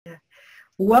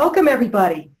Welcome,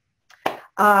 everybody.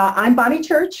 I'm Bonnie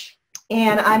Church,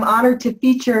 and I'm honored to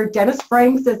feature Dennis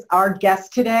Franks as our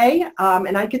guest today,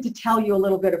 and I get to tell you a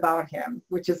little bit about him,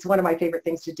 which is one of my favorite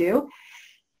things to do.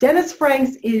 Dennis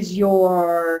Franks is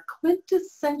your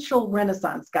quintessential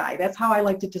Renaissance guy. That's how I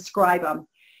like to describe him.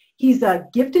 He's a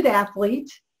gifted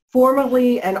athlete,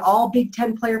 formerly an all Big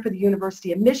Ten player for the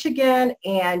University of Michigan,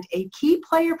 and a key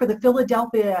player for the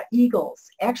Philadelphia Eagles,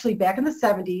 actually back in the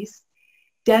 70s.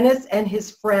 Dennis and his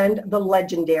friend, the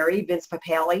legendary Vince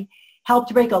Papale,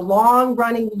 helped break a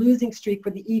long-running losing streak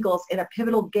for the Eagles in a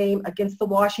pivotal game against the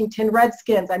Washington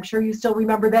Redskins. I'm sure you still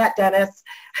remember that, Dennis.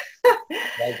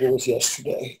 Like it was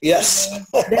yesterday. Yes.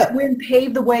 That win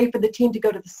paved the way for the team to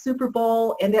go to the Super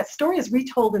Bowl, and that story is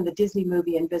retold in the Disney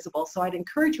movie Invincible, so I'd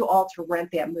encourage you all to rent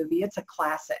that movie. It's a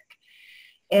classic.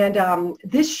 And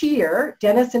this year,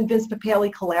 Dennis and Vince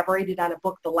Papale collaborated on a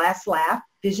book, The Last Laugh,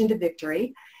 Vision to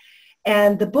Victory.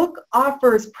 And the book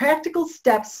offers practical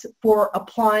steps for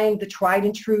applying the tried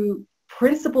and true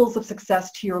principles of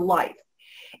success to your life.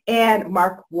 And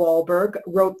Mark Wahlberg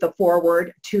wrote the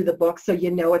foreword to the book, so you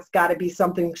know it's got to be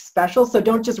something special. So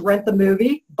don't just rent the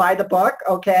movie, buy the book,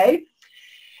 okay?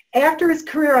 After his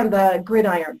career on the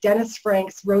gridiron, Dennis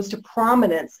Franks rose to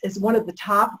prominence as one of the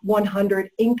top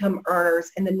 100 income earners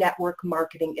in the network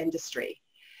marketing industry.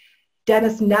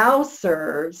 Dennis now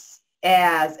serves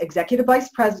as executive vice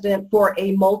president for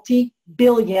a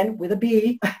multi-billion, with a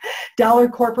B, dollar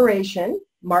corporation,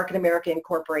 Market America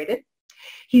Incorporated.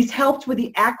 He's helped with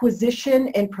the acquisition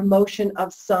and promotion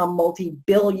of some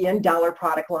multi-billion dollar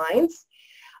product lines.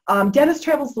 Dennis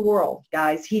travels the world,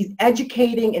 guys. He's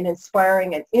educating and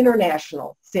inspiring an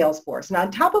international sales force. And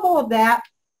on top of all of that,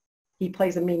 he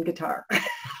plays a mean guitar.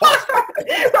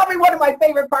 Probably one of my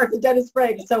favorite parts of Dennis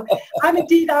Franks. So I'm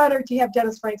indeed honored to have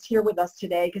Dennis Franks here with us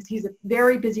today because he's a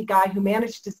very busy guy who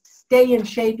managed to stay in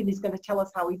shape, and he's going to tell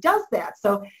us how he does that.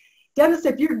 So Dennis,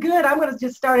 if you're good, I'm going to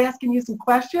just start asking you some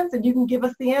questions and you can give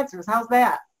us the answers. How's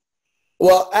that?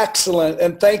 Well, excellent.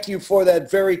 And thank you for that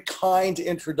very kind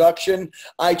introduction.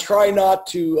 I try not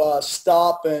to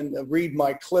stop and read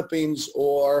my clippings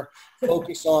or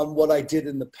focus on what I did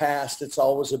in the past. It's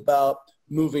always about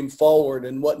moving forward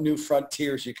and what new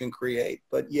frontiers you can create.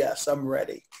 But yes, I'm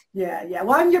ready. Yeah.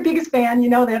 Well, I'm your biggest fan, you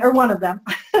know that, or one of them.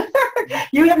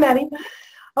 You have many.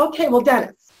 Okay, well,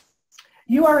 Dennis,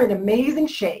 you are in amazing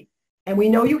shape. And we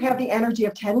know you have the energy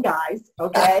of 10 guys,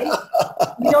 okay?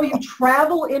 We know you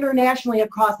travel internationally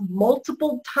across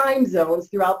multiple time zones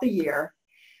throughout the year,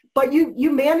 but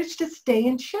you managed to stay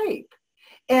in shape.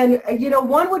 And, you know,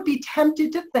 one would be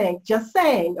tempted to think, just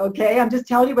saying, okay, I'm just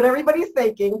telling you what everybody's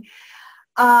thinking.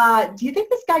 Do you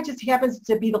think this guy just happens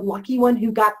to be the lucky one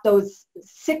who got those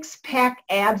six-pack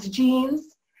abs genes?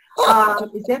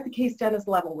 Is that the case, Dennis?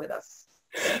 Level with us.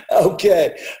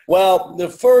 Okay. Well, the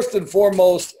first and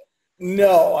foremost,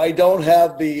 no, I don't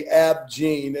have the ab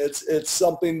gene. It's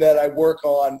something that I work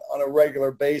on a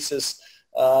regular basis.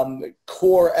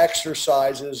 Core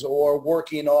exercises or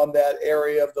working on that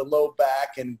area of the low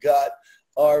back and gut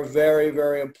are very,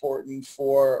 very important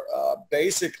for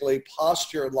basically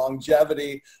posture,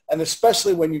 longevity, and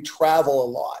especially when you travel a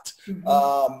lot.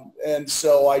 Mm-hmm. And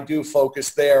so I do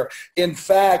focus there. In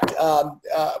fact,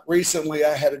 recently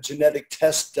I had a genetic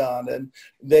test done, and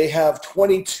they have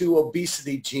 22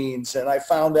 obesity genes, and I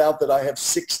found out that I have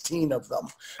 16 of them.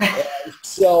 And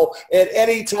so at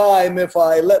any time, if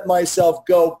I let myself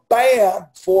go, bam,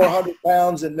 400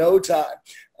 pounds in no time.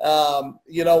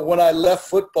 You know, when I left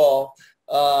football,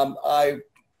 I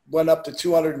went up to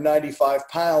 295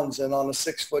 pounds, and on a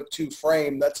 6'2"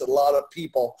 frame, that's a lot of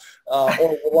people or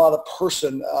a lot of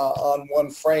person on one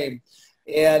frame.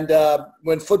 And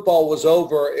when football was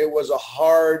over, it was a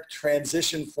hard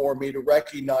transition for me to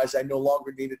recognize I no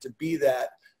longer needed to be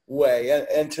that way.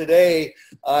 And today,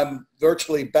 I'm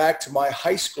virtually back to my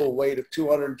high school weight of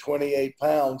 228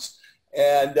 pounds.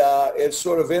 And it's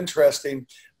sort of interesting.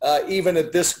 Even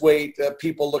at this weight,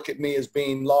 people look at me as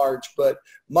being large, but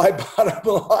my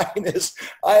bottom line is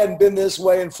I hadn't been this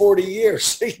way in 40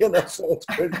 years, you know, so it's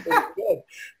pretty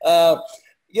good.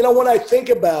 You know, when I think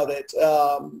about it,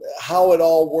 how it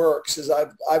all works is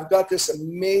I've got this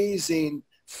amazing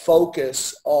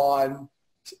focus on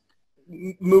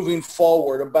moving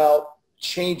forward, about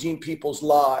changing people's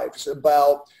lives,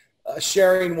 about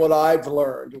sharing what I've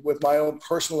learned with my own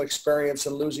personal experience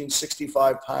in losing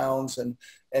 65 pounds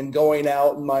and going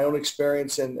out in my own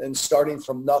experience and starting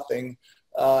from nothing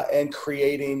and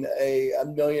creating a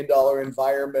 $1 million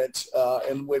environment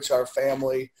in which our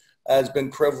family has been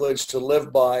privileged to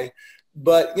live by.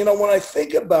 But, you know, when I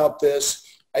think about this,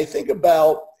 I think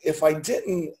about if I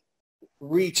didn't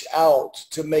reach out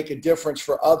to make a difference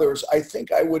for others, I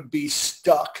think I would be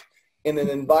stuck in an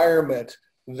environment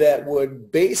that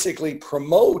would basically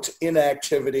promote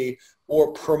inactivity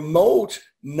or promote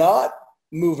not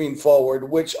moving forward,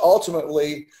 which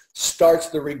ultimately starts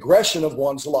the regression of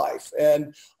one's life.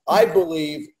 And I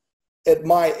believe at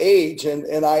my age,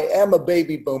 and I am a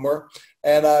baby boomer,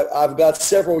 and I've got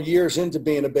several years into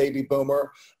being a baby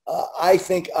boomer, I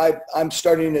think I'm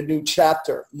starting a new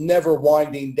chapter, never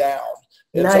winding down.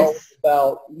 It's all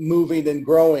about moving and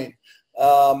growing.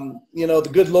 You know, the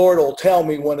good Lord will tell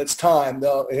me when it's time.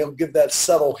 He'll give that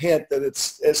subtle hint that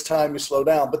it's time to slow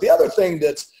down. But the other thing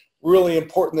that's really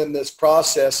important in this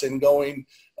process and going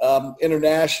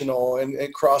international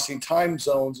and crossing time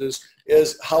zones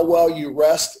is how well you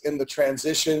rest in the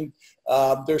transition.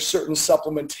 There's certain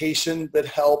supplementation that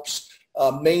helps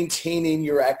maintaining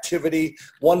your activity.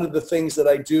 One of the things that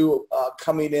I do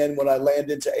coming in when I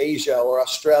land into Asia or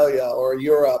Australia or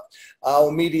Europe, I'll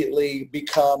immediately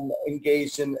become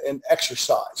engaged in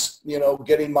exercise, you know,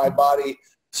 getting my body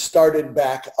started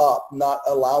back up, not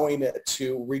allowing it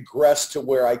to regress to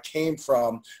where I came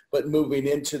from, but moving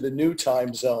into the new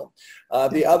time zone.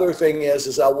 The other thing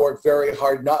is I work very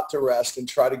hard not to rest and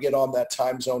try to get on that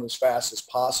time zone as fast as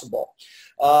possible.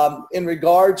 In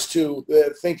regards to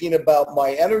thinking about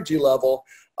my energy level,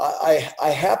 I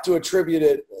have to attribute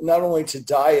it not only to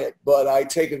diet, but I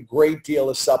take a great deal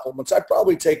of supplements. I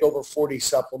probably take over 40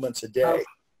 supplements a day.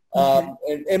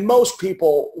 And most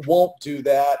people won't do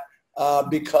that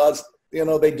because, you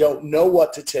know, they don't know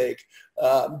what to take.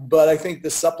 But I think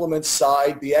the supplement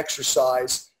side, the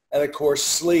exercise, and of course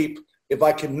sleep, if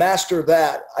I can master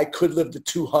that, I could live to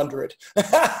 200. So,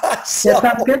 that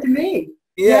sounds good to me.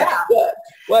 Yeah.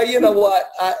 Well, you know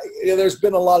what? There's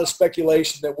been a lot of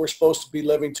speculation that we're supposed to be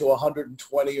living to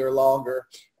 120 or longer.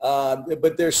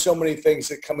 But there's so many things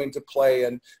that come into play,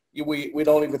 and we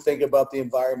don't even think about the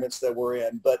environments that we're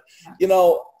in. But, you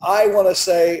know, I want to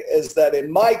say is that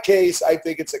in my case, I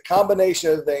think it's a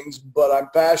combination of things, but I'm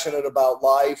passionate about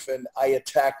life and I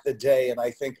attack the day. And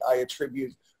I think I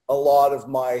attribute a lot of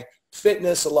my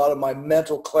fitness, a lot of my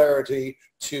mental clarity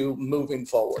to moving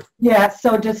forward. Yeah,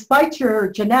 so despite your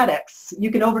genetics,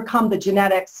 you can overcome the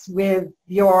genetics with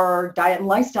your diet and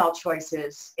lifestyle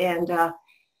choices. And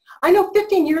I know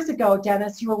 15 years ago,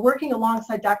 Dennis, you were working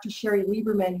alongside Dr. Sherry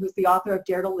Lieberman, who's the author of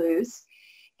Dare to Lose,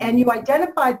 and you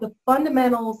identified the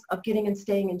fundamentals of getting and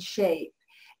staying in shape.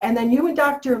 And then you and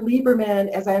Dr. Lieberman,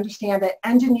 as I understand it,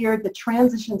 engineered the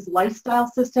Transitions Lifestyle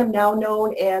System, now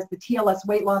known as the TLS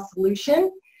Weight Loss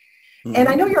Solution. And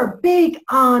I know you're big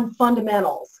on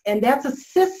fundamentals, and that's a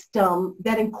system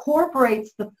that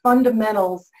incorporates the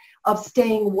fundamentals of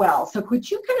staying well. So could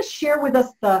you kind of share with us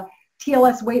the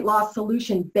TLS Weight Loss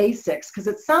Solution basics? Because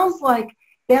it sounds like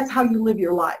that's how you live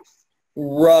your life.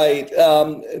 Right.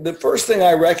 The first thing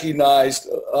I recognized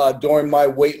during my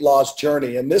weight loss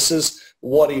journey, and this is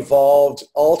what evolved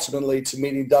ultimately to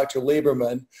meeting Dr.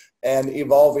 Lieberman and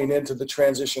evolving into the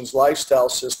Transitions Lifestyle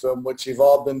System, which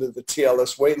evolved into the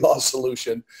TLS Weight Loss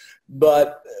Solution.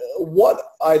 But what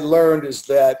I learned is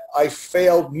that I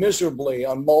failed miserably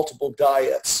on multiple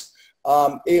diets.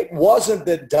 It wasn't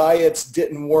that diets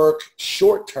didn't work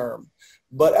short term,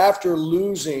 but after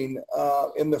losing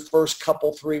in the first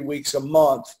couple, 3 weeks, a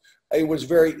month, it was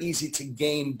very easy to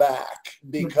gain back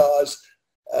because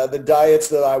the diets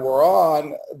that I were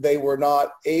on, they were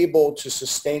not able to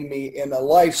sustain me in a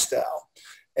lifestyle.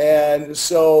 And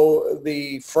so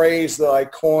the phrase that I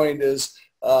coined is,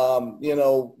 you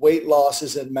know, weight loss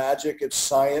isn't magic, it's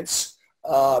science.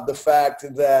 The fact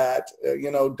that,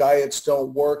 you know, diets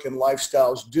don't work and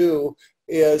lifestyles do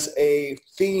is a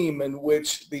theme in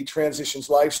which the Transitions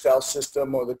Lifestyle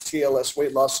System, or the TLS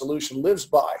Weight Loss Solution, lives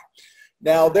by.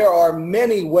 Now, there are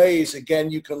many ways, again,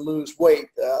 you can lose weight.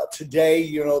 Today,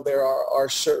 you know, there are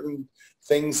certain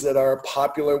things that are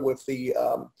popular with the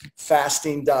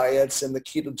fasting diets and the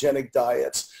ketogenic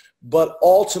diets, but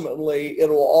ultimately it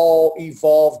will all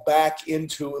evolve back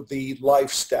into the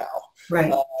lifestyle.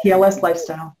 Right, TLS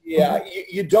lifestyle. Yeah,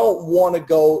 you don't want to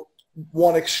go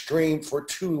one extreme for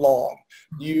too long.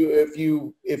 If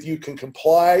you can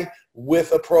comply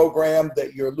with a program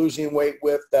that you're losing weight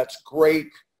with, that's great.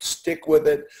 Stick with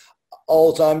it.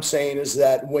 All I'm saying is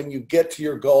that when you get to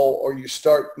your goal or you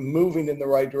start moving in the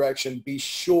right direction, be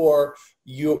sure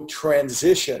you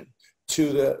transition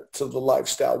to the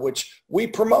lifestyle, which we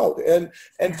promote. And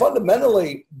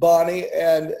fundamentally, Bonnie,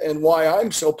 and why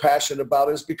I'm so passionate about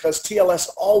it is because TLS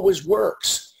always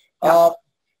works. Yeah.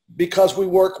 Because we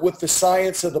work with the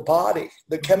science of the body,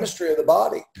 the chemistry of the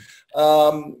body.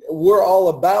 We're all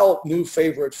about new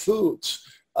favorite foods.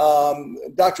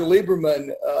 Dr.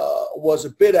 Lieberman was a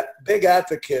big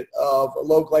advocate of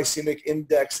low glycemic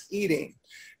index eating.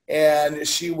 And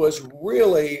she was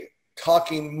really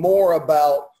talking more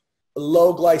about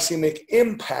low glycemic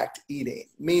impact eating,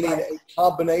 meaning a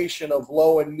combination of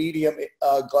low and medium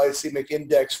glycemic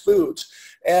index foods.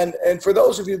 And for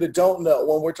those of you that don't know,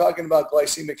 when we're talking about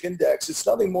glycemic index, it's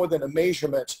nothing more than a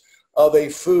measurement of a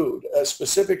food,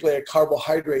 specifically a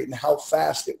carbohydrate, and how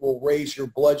fast it will raise your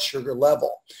blood sugar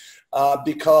level.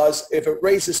 Because if it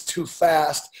raises too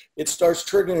fast, it starts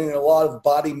triggering a lot of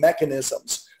body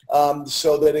mechanisms.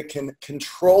 So that it can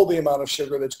control the amount of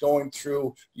sugar that's going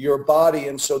through your body,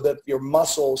 and so that your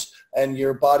muscles and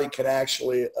your body can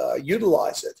actually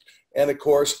utilize it. And of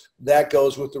course, that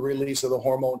goes with the release of the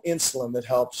hormone insulin that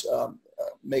helps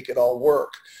make it all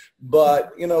work.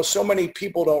 But, you know, so many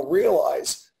people don't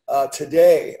realize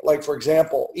today, like for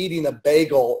example, eating a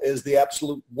bagel is the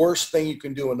absolute worst thing you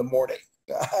can do in the morning.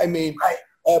 I mean,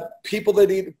 people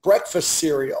that eat breakfast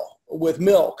cereal with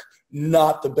milk,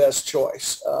 not the best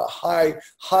choice. High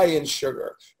in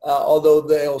sugar, although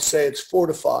they'll say it's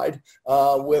fortified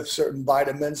with certain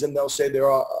vitamins, and they'll say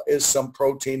there is some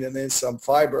protein and there's some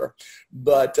fiber.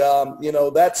 But you know,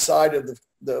 that side of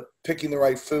the picking the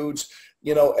right foods,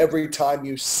 you know, every time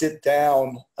you sit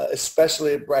down,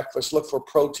 especially at breakfast, look for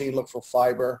protein, look for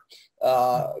fiber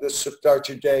to start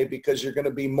your day, because you're going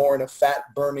to be more in a fat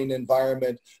burning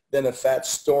environment than a fat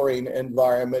storing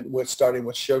environment starting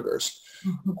with sugars.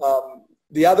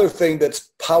 The other thing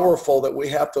that's powerful that we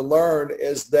have to learn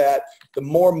is that the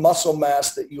more muscle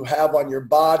mass that you have on your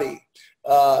body,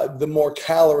 the more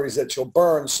calories that you'll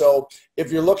burn. So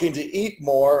if you're looking to eat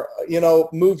more, you know,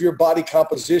 move your body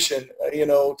composition, you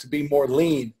know, to be more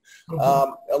lean.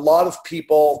 A lot of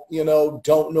people, you know,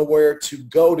 don't know where to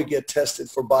go to get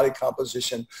tested for body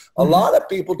composition. A lot of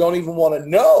people don't even want to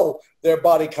know their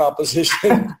body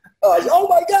composition. Oh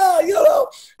my God, you know,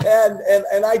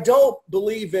 and I don't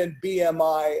believe in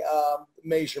BMI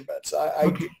measurements. I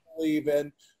do believe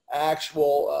in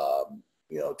actual,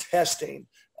 you know, testing.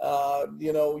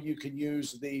 You know, you can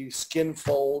use the skin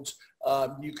folds.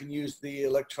 You can use the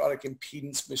electronic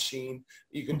impedance machine.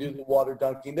 You can do the water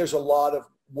dunking. There's a lot of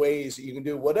ways that you can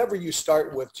do whatever you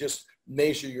start with. Just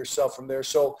measure yourself from there.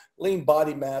 So lean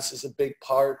body mass is a big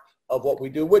part of what we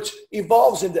do, which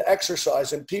evolves into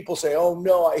exercise. And people say, oh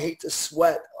no, I hate to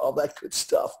sweat, all that good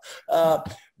stuff.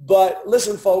 But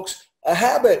listen, folks, a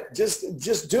habit, just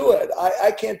do it.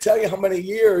 I can't tell you how many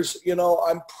years, you know,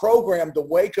 I'm programmed to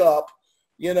wake up,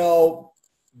 you know,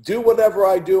 do whatever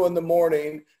I do in the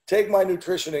morning, take my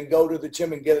nutrition and go to the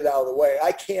gym and get it out of the way.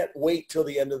 I can't wait till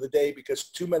the end of the day because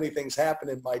too many things happen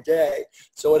in my day.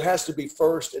 So it has to be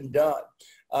first and done.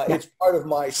 It's part of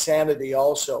my sanity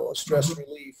also, a stress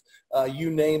relief.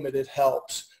 You name it, it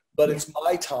helps. But it's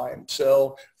my time.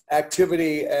 So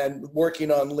activity and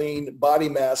working on lean body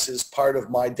mass is part of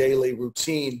my daily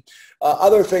routine.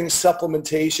 Other things,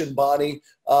 supplementation, Bonnie,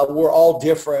 we're all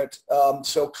different.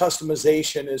 So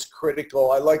customization is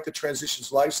critical. I like the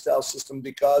Transitions Lifestyle System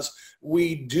because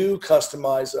we do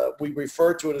customize. We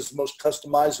refer to it as the most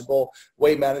customizable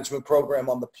weight management program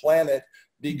on the planet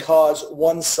because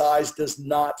one size does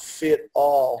not fit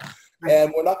all.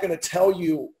 And we're not going to tell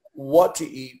you what to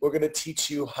eat. We're going to teach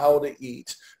you how to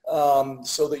eat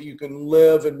so that you can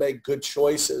live and make good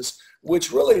choices,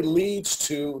 which really leads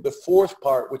to the fourth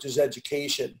part, which is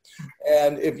education.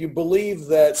 And if you believe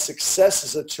that success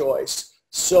is a choice,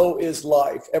 so is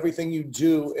life. Everything you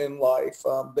do in life,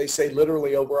 they say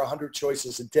literally over 100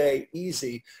 choices a day,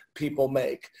 easy, people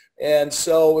make. And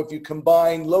so if you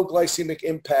combine low glycemic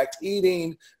impact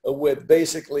eating with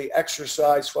basically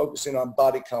exercise, focusing on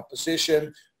body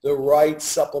composition, the right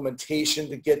supplementation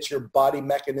to get your body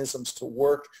mechanisms to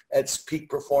work at peak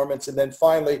performance, and then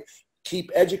finally,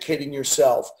 keep educating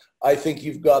yourself, I think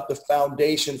you've got the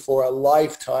foundation for a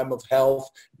lifetime of health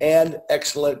and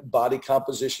excellent body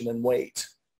composition and weight.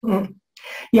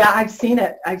 Yeah, I've seen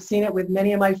it. I've seen it with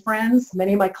many of my friends,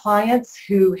 many of my clients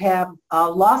who have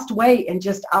lost weight and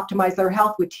just optimized their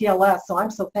health with TLS. So I'm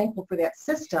so thankful for that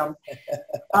system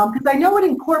because I know it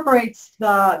incorporates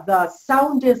the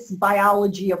soundest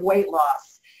biology of weight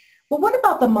loss. But what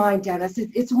about the mind, Dennis?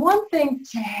 It's one thing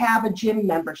to have a gym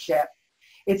membership.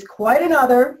 It's quite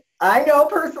another, I know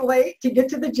personally, to get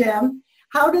to the gym.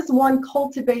 How does one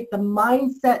cultivate the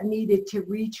mindset needed to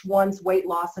reach one's weight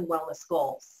loss and wellness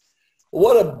goals?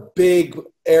 What a big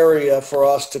area for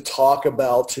us to talk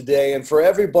about today. And for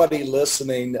everybody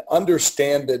listening,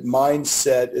 understand that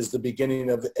mindset is the beginning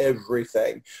of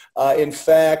everything. In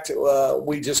fact,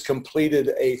 we just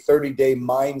completed a 30-day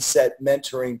mindset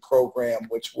mentoring program,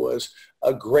 which was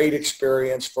a great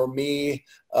experience for me,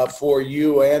 for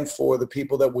you, and for the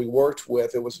people that we worked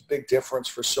with. It was a big difference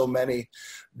for so many.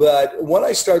 But when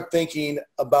I start thinking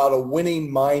about a winning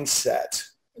mindset,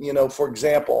 for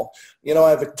example, I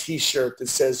have a t-shirt that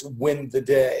says win the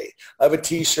day. I have a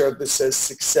t-shirt that says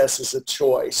success is a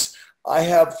choice. I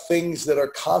have things that are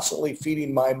constantly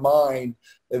feeding my mind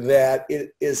that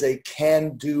it is a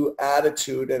can-do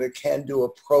attitude and a can-do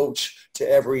approach to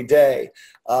every day.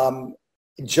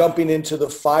 Jumping into the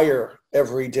fire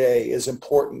every day is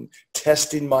important.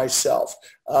 Testing myself.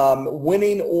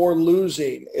 Winning or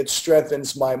losing, it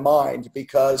strengthens my mind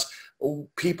because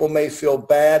people may feel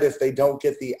bad if they don't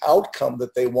get the outcome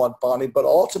that they want, Bonnie, but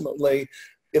ultimately,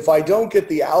 if I don't get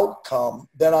the outcome,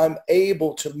 then I'm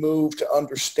able to move to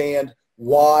understand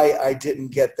why I didn't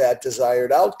get that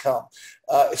desired outcome.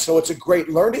 So it's a great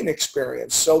learning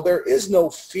experience. So there is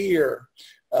no fear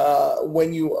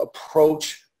when you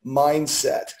approach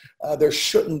mindset. There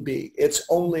shouldn't be. It's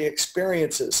only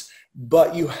experiences.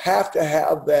 But you have to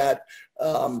have that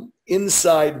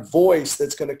inside voice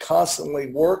that's going to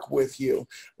constantly work with you.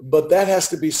 But that has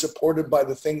to be supported by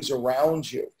the things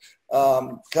around you.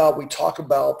 God, we talk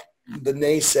about the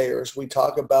naysayers. We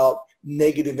talk about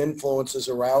negative influences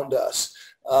around us.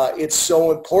 It's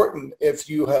so important if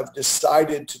you have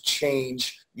decided to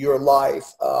change your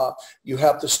life. You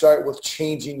have to start with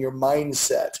changing your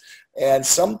mindset. And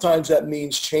sometimes that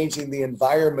means changing the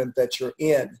environment that you're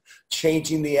in,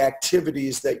 changing the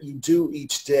activities that you do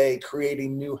each day,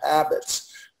 creating new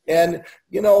habits. And,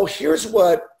 here's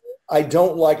what I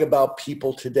don't like about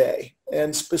people today,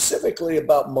 and specifically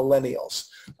about millennials.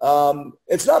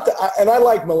 It's not that, and I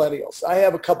like millennials. I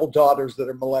have a couple daughters that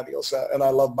are millennials, and I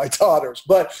love my daughters.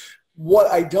 But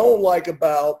what I don't like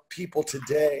about people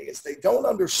today is they don't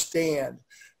understand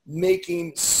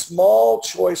making small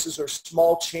choices or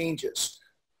small changes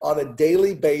on a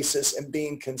daily basis and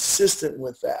being consistent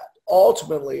with that.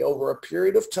 Ultimately, over a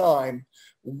period of time,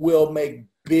 will make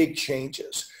big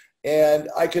changes. And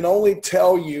I can only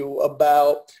tell you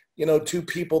about, two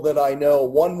people that I know.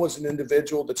 One was an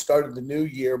individual that started the new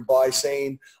year by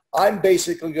saying, I'm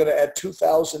basically going to add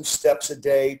 2,000 steps a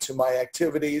day to my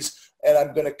activities, and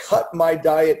I'm going to cut my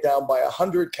diet down by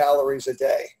 100 calories a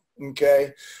day.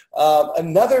 Okay.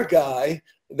 Another guy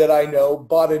that I know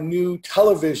bought a new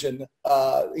television,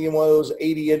 one of those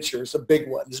 80 inchers, a big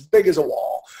one, as big as a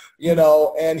wall,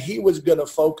 and he was going to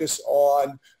focus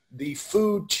on the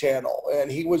food channel,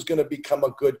 and he was going to become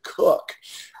a good cook.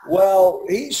 Well,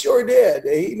 he sure did.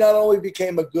 He not only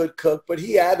became a good cook, but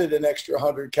he added an extra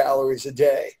 100 calories a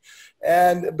day.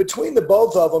 And between the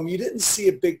both of them, you didn't see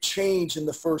a big change in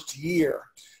the first year.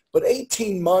 But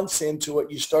 18 months into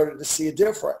it, you started to see a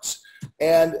difference.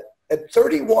 And at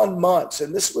 31 months,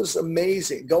 and this was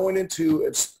amazing, going into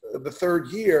the third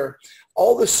year,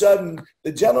 all of a sudden,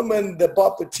 the gentleman that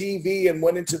bought the TV and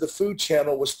went into the food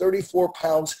channel was 34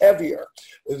 pounds heavier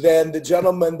than the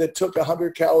gentleman that took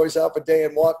 100 calories out a day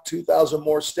and walked 2,000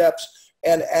 more steps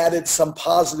and added some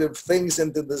positive things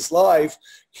into his life.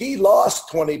 He lost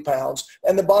 20 pounds.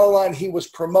 And the bottom line, he was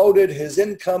promoted, his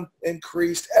income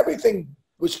increased, everything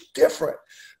was different,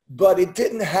 but it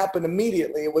didn't happen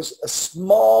immediately. It was a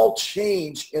small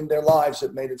change in their lives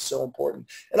that made it so important.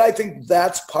 And I think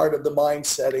that's part of the mind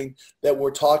setting that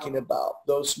we're talking about,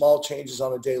 those small changes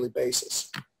on a daily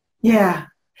basis. Yeah.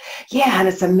 Yeah. And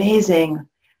it's amazing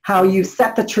how you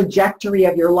set the trajectory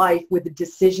of your life with the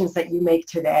decisions that you make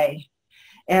today.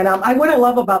 And what I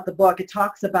love about the book, it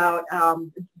talks about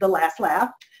the last laugh.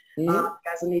 You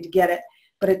guys will need to get it.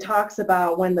 But it talks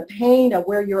about when the pain of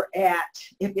where you're at,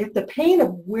 if the pain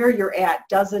of where you're at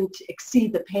doesn't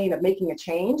exceed the pain of making a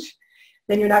change,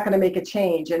 then you're not going to make a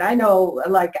change. And I know,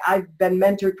 like, I've been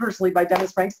mentored personally by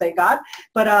Dennis Franks, thank God,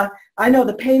 but I know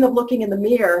the pain of looking in the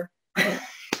mirror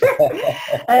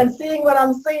and seeing what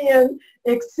I'm seeing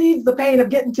exceeds the pain of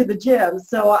getting to the gym.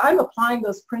 So I'm applying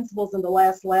those principles in the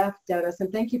last laugh, Dennis,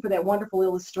 and thank you for that wonderful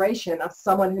illustration of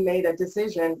someone who made a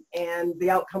decision and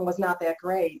the outcome was not that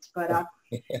great. But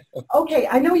okay,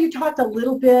 I know you talked a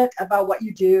little bit about what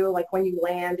you do, like when you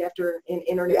land after in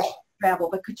international travel,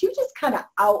 but could you just kind of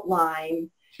outline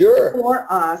for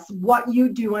us what you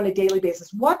do on a daily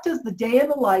basis? What does the day in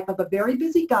the life of a very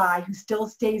busy guy who still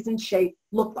stays in shape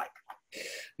look like?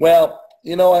 Well,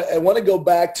 I want to go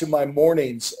back to my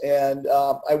mornings, and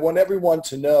I want everyone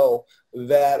to know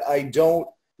that I don't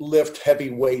lift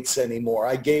heavy weights anymore.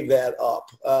 I gave that up.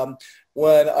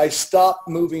 When I stopped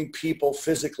moving people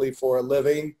physically for a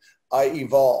living, I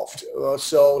evolved.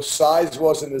 So size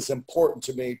wasn't as important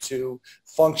to me to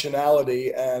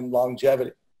functionality and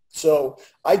longevity. So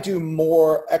I do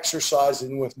more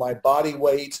exercising with my body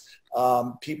weight.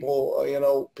 People,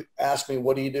 ask me,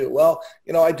 what do you do? Well,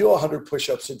 I do 100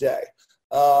 push-ups a day.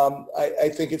 I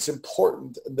think it's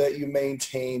important that you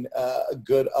maintain a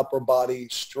good upper body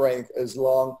strength as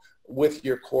long with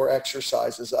your core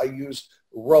exercises. I use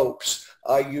ropes.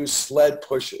 I use sled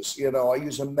pushes. I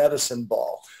use a medicine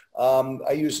ball.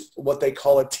 I use what they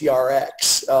call a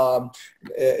TRX.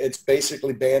 It's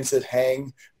basically bands that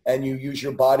hang, and you use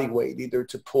your body weight either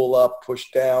to pull up,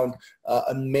 push down.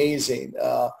 Amazing.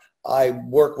 I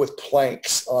work with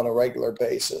planks on a regular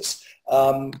basis.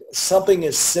 Something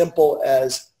as simple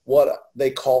as what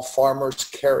they call farmer's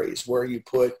carries, where you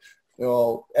put,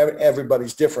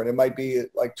 everybody's different. It might be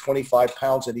like 25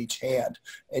 pounds in each hand,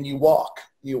 and you walk,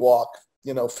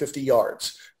 50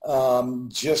 yards,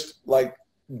 just like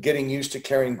getting used to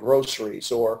carrying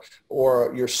groceries or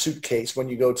your suitcase when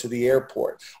you go to the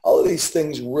airport. All of these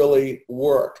things really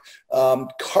work.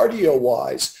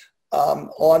 Cardio-wise,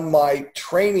 on my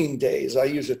training days, I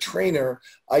use a trainer.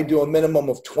 I do a minimum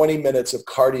of 20 minutes of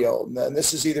cardio. And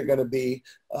this is either going to be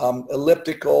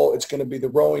elliptical, it's going to be the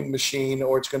rowing machine,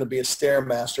 or it's going to be a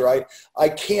Stairmaster. I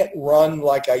can't run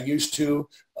like I used to.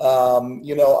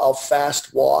 I'll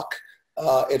fast walk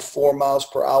at 4 miles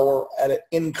per hour at an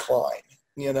incline,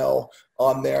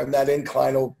 on there. And that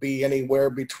incline will be anywhere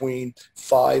between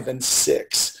 5 and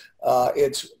 6.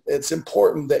 It's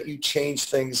important that you change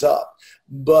things up.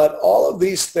 But all of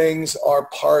these things are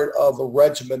part of a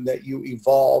regimen that you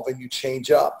evolve and you change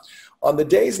up. On the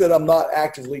days that I'm not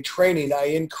actively training, I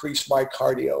increase my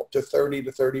cardio to 30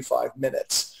 to 35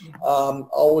 minutes.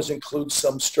 Always include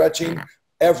some stretching.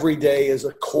 Every day is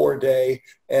a core day,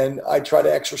 and I try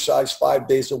to exercise 5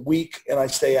 days a week, and I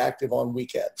stay active on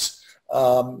weekends.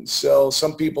 So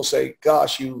some people say,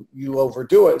 gosh, you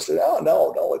overdo it. I said, oh,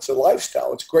 no, it's a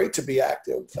lifestyle. It's great to be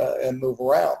active and move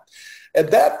around. At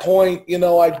that point,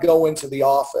 I'd go into the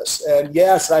office. And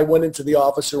yes, I went into the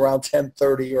office around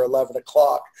 10:30 or 11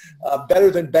 o'clock,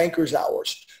 better than banker's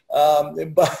hours.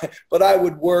 But I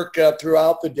would work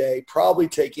throughout the day, probably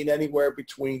taking anywhere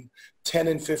between 10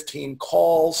 and 15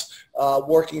 calls,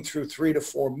 working through 3 to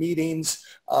 4 meetings,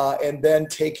 and then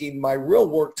taking my real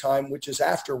work time, which is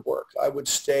after work. I would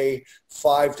stay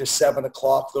 5 to 7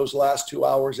 o'clock. Those last 2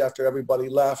 hours after everybody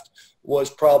left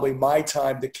was probably my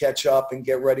time to catch up and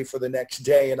get ready for the next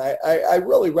day. And I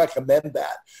really recommend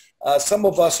that. Some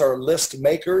of us are list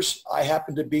makers. I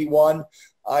happen to be one.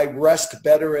 I rest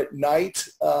better at night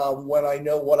when I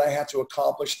know what I have to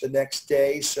accomplish the next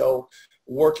day. So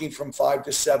working from 5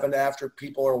 to 7 after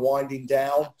people are winding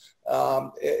down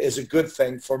is a good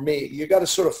thing for me. You got to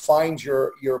sort of find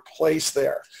your place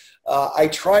there. I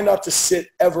try not to sit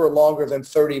ever longer than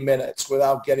 30 minutes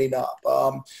without getting up.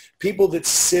 People that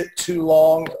sit too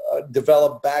long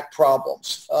develop back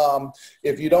problems.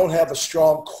 If you don't have a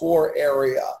strong core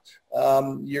area,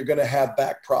 you're going to have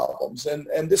back problems.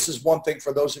 And this is one thing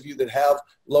for those of you that have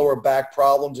lower back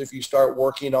problems. If you start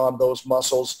working on those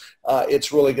muscles,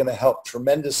 it's really going to help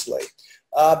tremendously.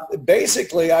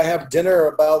 Basically, I have dinner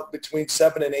about between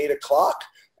 7 and 8 o'clock.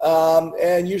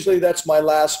 And usually that's my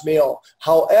last meal.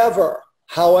 However,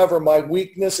 my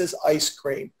weakness is ice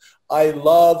cream. I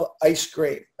love ice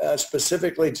cream,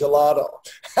 specifically gelato.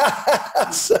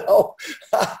 So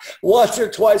once or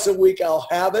twice a week I'll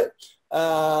have it.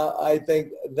 I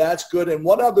think that's good. And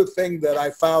one other thing that I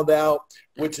found out,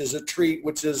 which is a treat,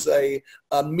 which is a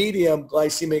medium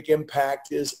glycemic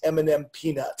impact, is M&M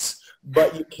peanuts.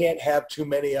 But you can't have too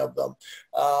many of them.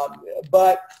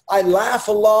 But I laugh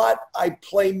a lot. I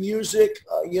play music.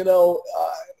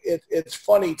 It's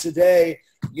funny today.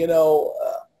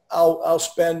 I'll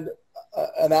spend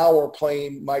an hour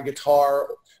playing my guitar.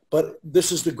 But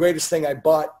this is the greatest thing. I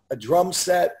bought a drum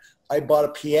set. I bought a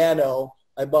piano.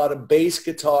 I bought a bass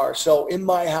guitar. So in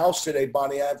my house today,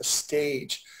 Bonnie, I have a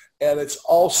stage. And it's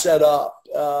all set up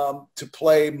to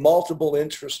play multiple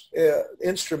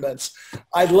instruments.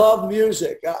 I love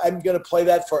music. I'm going to play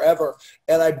that forever.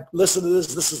 And I listen to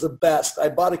this. This is the best. I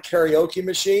bought a karaoke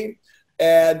machine.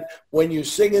 And when you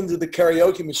sing into the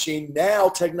karaoke machine, now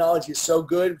technology is so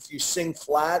good. If you sing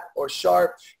flat or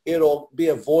sharp, it'll be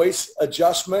a voice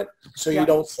adjustment so you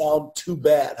don't sound too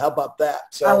bad. How about that?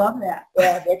 So, I love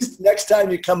that. Next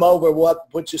time you come over,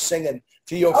 what you singing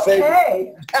to your favorite?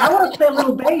 Okay. I want to play a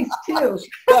little bass too.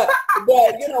 but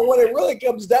when it really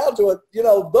comes down to it,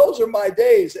 those are my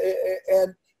days.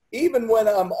 And even when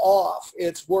I'm off,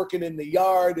 it's working in the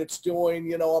yard. It's doing,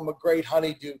 you know, I'm a great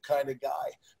honeydew kind of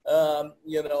guy.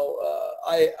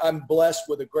 I'm blessed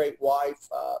with a great wife.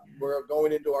 We're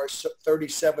going into our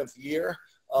 37th year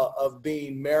of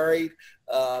being married.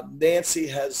 Nancy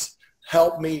has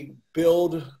helped me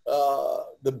build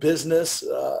the business,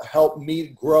 helped me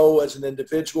grow as an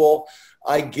individual.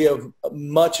 I give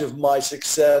much of my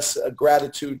success,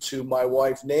 gratitude to my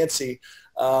wife, Nancy,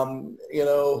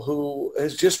 who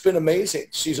has just been amazing.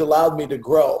 She's allowed me to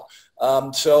grow.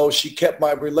 So she kept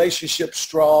my relationship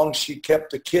strong. She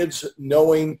kept the kids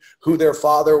knowing who their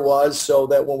father was, so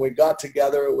that when we got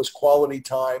together, it was quality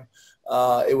time.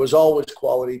 It was always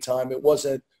quality time. It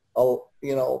wasn't,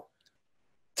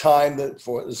 time that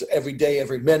for every day,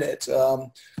 every minute.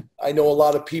 I know a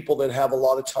lot of people that have a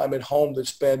lot of time at home that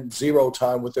spend zero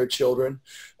time with their children.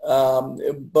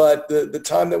 But the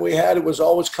time that we had, it was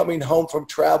always coming home from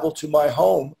travel to my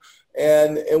home,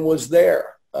 and it was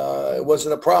there. It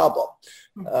wasn't a problem.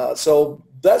 So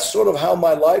that's sort of how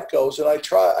my life goes. And I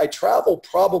travel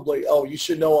probably, you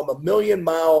should know I'm a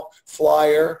 1,000,000-mile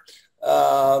flyer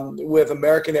with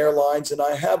American Airlines, and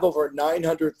I have over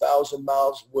 900,000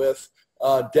 miles with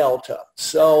Delta.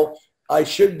 So I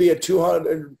should be a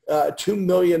 2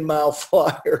 million mile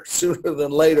flyer sooner than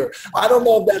later. I don't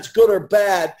know if that's good or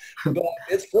bad, but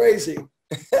it's crazy.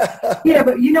 Yeah,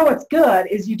 but you know what's good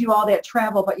is you do all that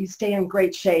travel, but you stay in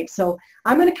great shape. So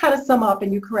I'm going to kind of sum up,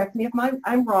 and you correct me if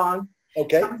I'm wrong.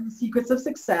 Okay. Some of the secrets of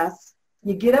success.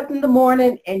 You get up in the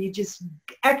morning and you just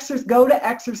go to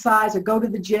exercise or go to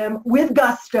the gym with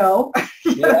gusto.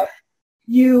 Yeah.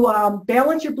 You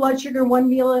balance your blood sugar one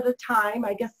meal at a time.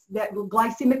 I guess that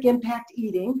glycemic impact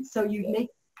eating. So you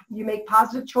make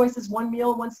positive choices, one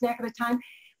meal, one snack at a time.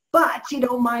 But you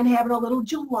don't mind having a little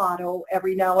gelato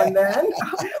every now and then,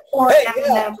 or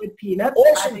M&M with peanuts. Or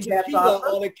I some think that's tequila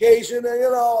awesome. on occasion. And,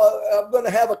 I'm going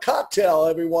to have a cocktail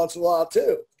every once in a while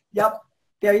too. Yep,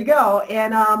 there you go.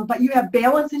 And but you have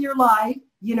balance in your life.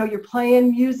 You're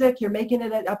playing music. You're making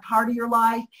it a part of your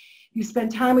life. You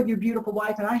spend time with your beautiful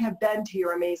wife, and I have been to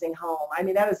your amazing home. I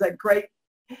mean, that is a great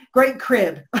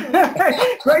crib,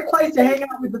 great place to hang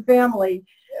out with the family.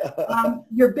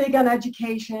 You're big on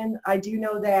education. I do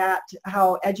know that,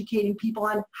 how educating people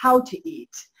on how to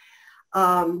eat.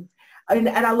 And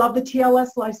I love the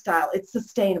TLS lifestyle. It's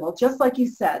sustainable. Just like you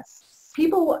said,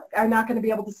 people are not going to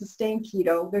be able to sustain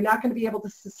keto. They're not going to be able to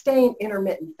sustain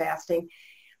intermittent fasting.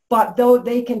 But though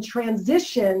they can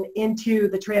transition into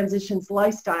the transitions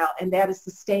lifestyle, and that is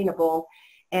sustainable,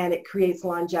 and it creates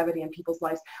longevity in people's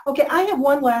lives. Okay, I have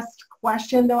one last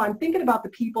question, though. I'm thinking about the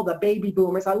people, the baby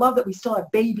boomers. I love that we still have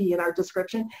baby in our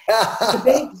description.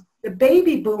 The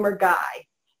baby boomer guy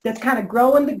that's kind of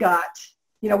growing the gut.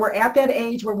 We're at that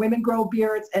age where women grow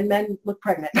beards and men look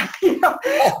pregnant. The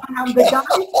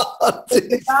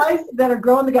guys that are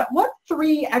growing the gut, what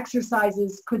 3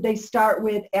 exercises could they start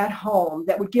with at home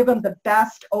that would give them the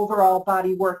best overall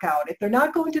body workout? If they're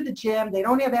not going to the gym, they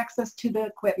don't have access to the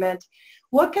equipment,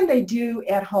 what can they do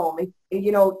at home? At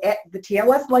the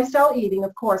TLS lifestyle eating,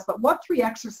 of course, but what 3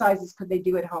 exercises could they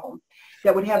do at home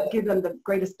that would give them the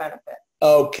greatest benefit?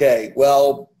 Okay,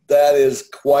 well, that is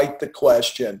quite the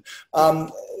question.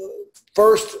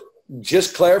 First,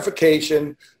 just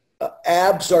clarification,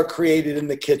 abs are created in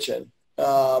the kitchen,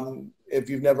 if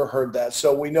you've never heard that.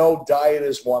 So we know diet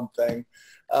is one thing.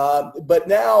 But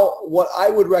now what I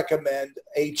would recommend,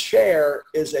 a chair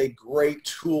is a great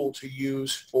tool to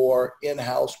use for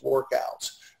in-house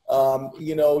workouts.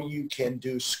 You can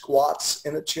do squats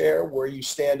in a chair where you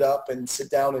stand up and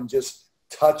sit down and just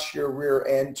touch your rear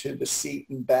end to the seat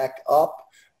and back up.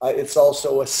 It's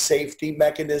also a safety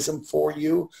mechanism for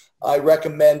you. I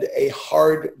recommend a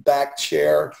hard back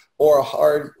chair or a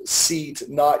hard seat,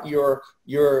 not your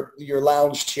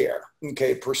lounge chair,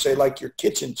 okay, per se, like your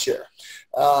kitchen chair.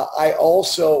 I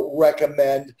also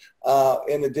recommend,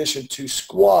 in addition to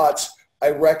squats, I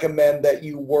recommend that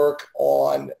you work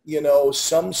on,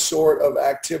 some sort of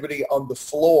activity on the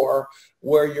floor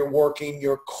where you're working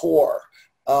your core.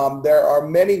 There are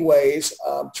many ways.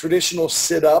 Traditional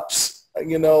sit-ups,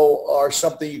 are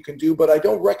something you can do, but I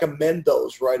don't recommend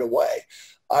those right away.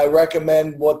 I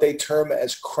recommend what they term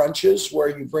as crunches, where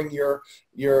you bring your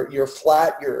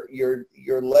flat,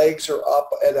 your legs are up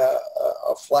at a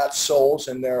flat soles,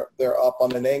 and they're up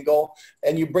on an angle,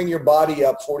 and you bring your body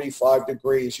up 45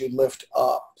 degrees. You lift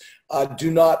up.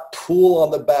 Do not pull on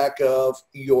the back of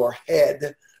your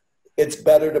head. It's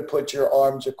better to put your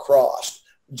arms across,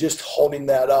 just holding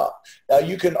that up. Now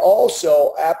you can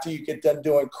also, after you get done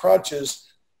doing crunches,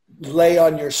 lay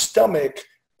on your stomach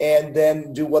and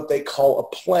then do what they call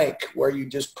a plank, where you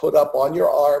just put up on your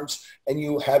arms and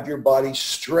you have your body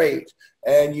straight,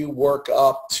 and you work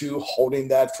up to holding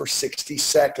that for 60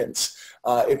 seconds.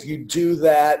 If you do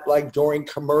that like during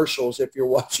commercials, if you're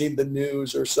watching the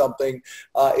news or something,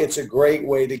 it's a great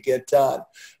way to get done.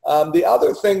 The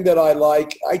other thing that I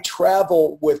like, I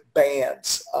travel with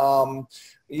bands.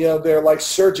 You know, they're like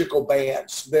surgical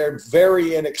bands. They're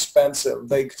very inexpensive.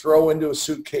 They throw into a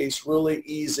suitcase really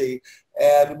easy.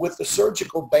 And with the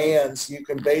surgical bands, you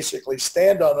can basically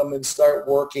stand on them and start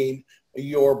working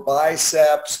your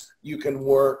biceps. You can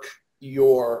work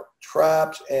your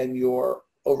traps and your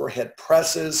overhead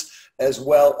presses, as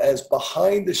well as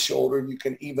behind the shoulder. You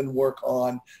can even work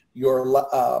on your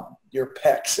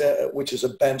pecs, which is a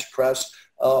bench press,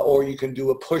 or you can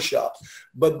do a push-up.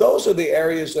 But those are the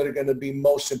areas that are going to be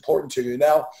most important to you.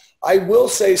 Now, I will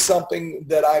say something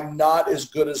that I'm not as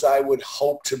good as I would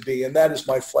hope to be, and that is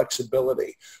my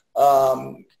flexibility.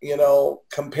 You know,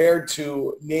 compared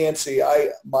to Nancy,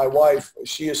 my wife,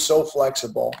 she is so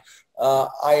flexible.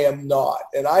 I am not.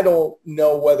 And I don't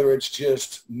know whether it's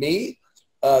just me,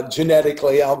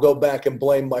 genetically, I'll go back and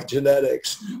blame my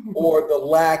genetics, or the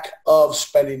lack of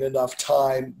spending enough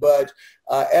time. But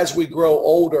as we grow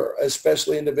older,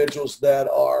 especially individuals that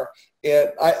are,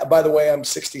 by the way, I'm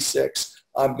 66.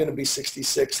 I'm going to be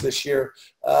 66 this year.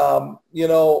 You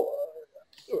know,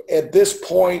 at this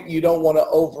point, you don't want to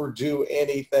overdo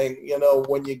anything. You know,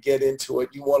 when you get into it,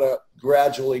 you want to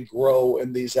gradually grow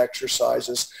in these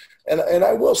exercises. And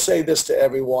I will say this to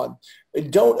everyone: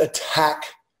 don't attack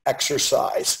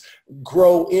exercise.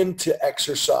 Grow into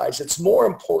exercise. It's more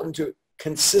important to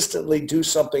consistently do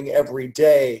something every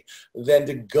day than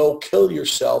to go kill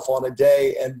yourself on a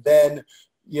day and then,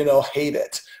 you know, hate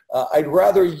it. I'd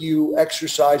rather you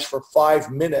exercise for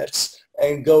 5 minutes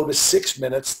and go to 6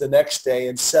 minutes the next day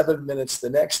and 7 minutes the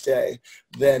next day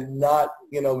than not,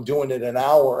 you know, doing it an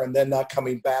hour and then not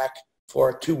coming back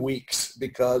for 2 weeks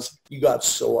because you got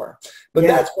sore. But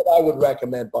yeah, that's what I would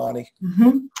recommend, Bonnie.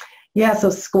 Mm-hmm. Yeah, so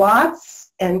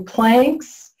squats and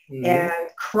planks and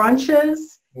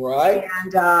crunches. Right.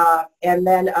 And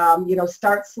then, you know,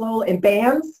 start slow and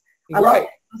bands. I love it.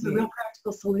 Those are real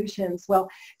practical solutions. Well,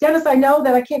 Dennis, I know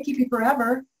that I can't keep you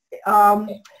forever.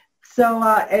 So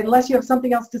unless you have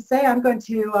something else to say, I'm going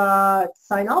to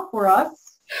sign off for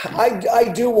us.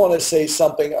 I do want to say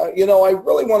something. You know, I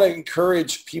really want to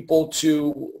encourage people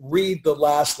to read The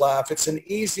Last Laugh. It's an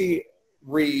easy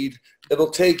read.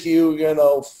 It'll take you, you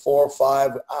know, 4 or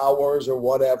 5 hours or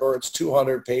whatever. It's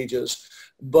 200 pages.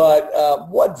 But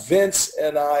what Vince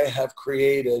and I have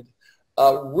created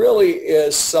really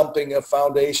is something, a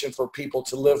foundation for people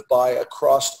to live by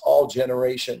across all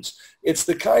generations. It's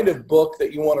the kind of book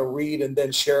that you want to read and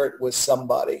then share it with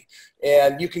somebody.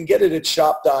 And you can get it at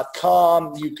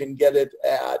shop.com. You can get it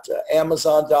at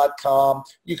amazon.com.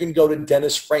 You can go to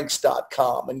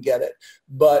dennisfranks.com and get it.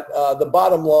 But the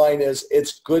bottom line is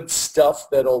it's good stuff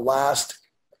that'll last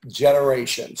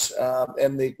generations.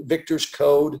 And the Victor's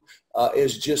Code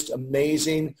is just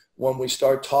amazing when we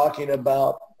start talking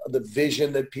about the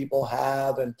vision that people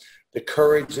have and the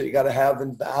courage that you got to have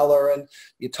and valor, and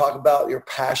you talk about your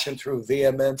passion through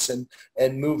vehemence and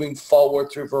moving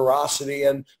forward through veracity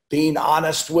and being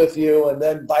honest with you, and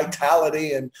then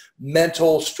vitality and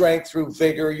mental strength through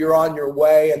vigor. You're on your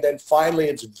way, and then finally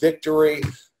it's victory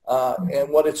and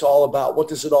what it's all about. What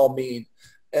does it all mean?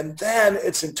 And then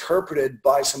it's interpreted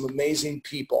by some amazing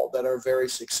people that are very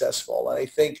successful. And I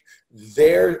think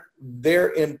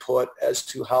their input as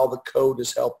to how the code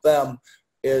has helped them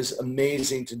is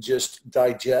amazing to just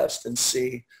digest and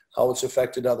see how it's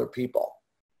affected other people.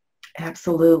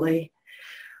 Absolutely.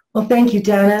 Well, thank you,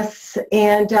 Dennis.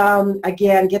 And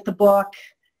again, get the book.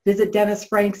 Visit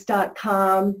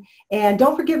dennisfranks.com, and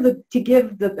don't forget to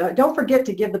give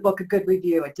the book a good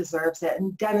review. It deserves it.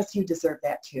 And Dennis, you deserve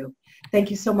that too.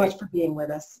 Thank you so much for being with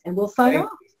us, and we'll sign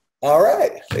off. All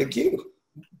right. Thank you.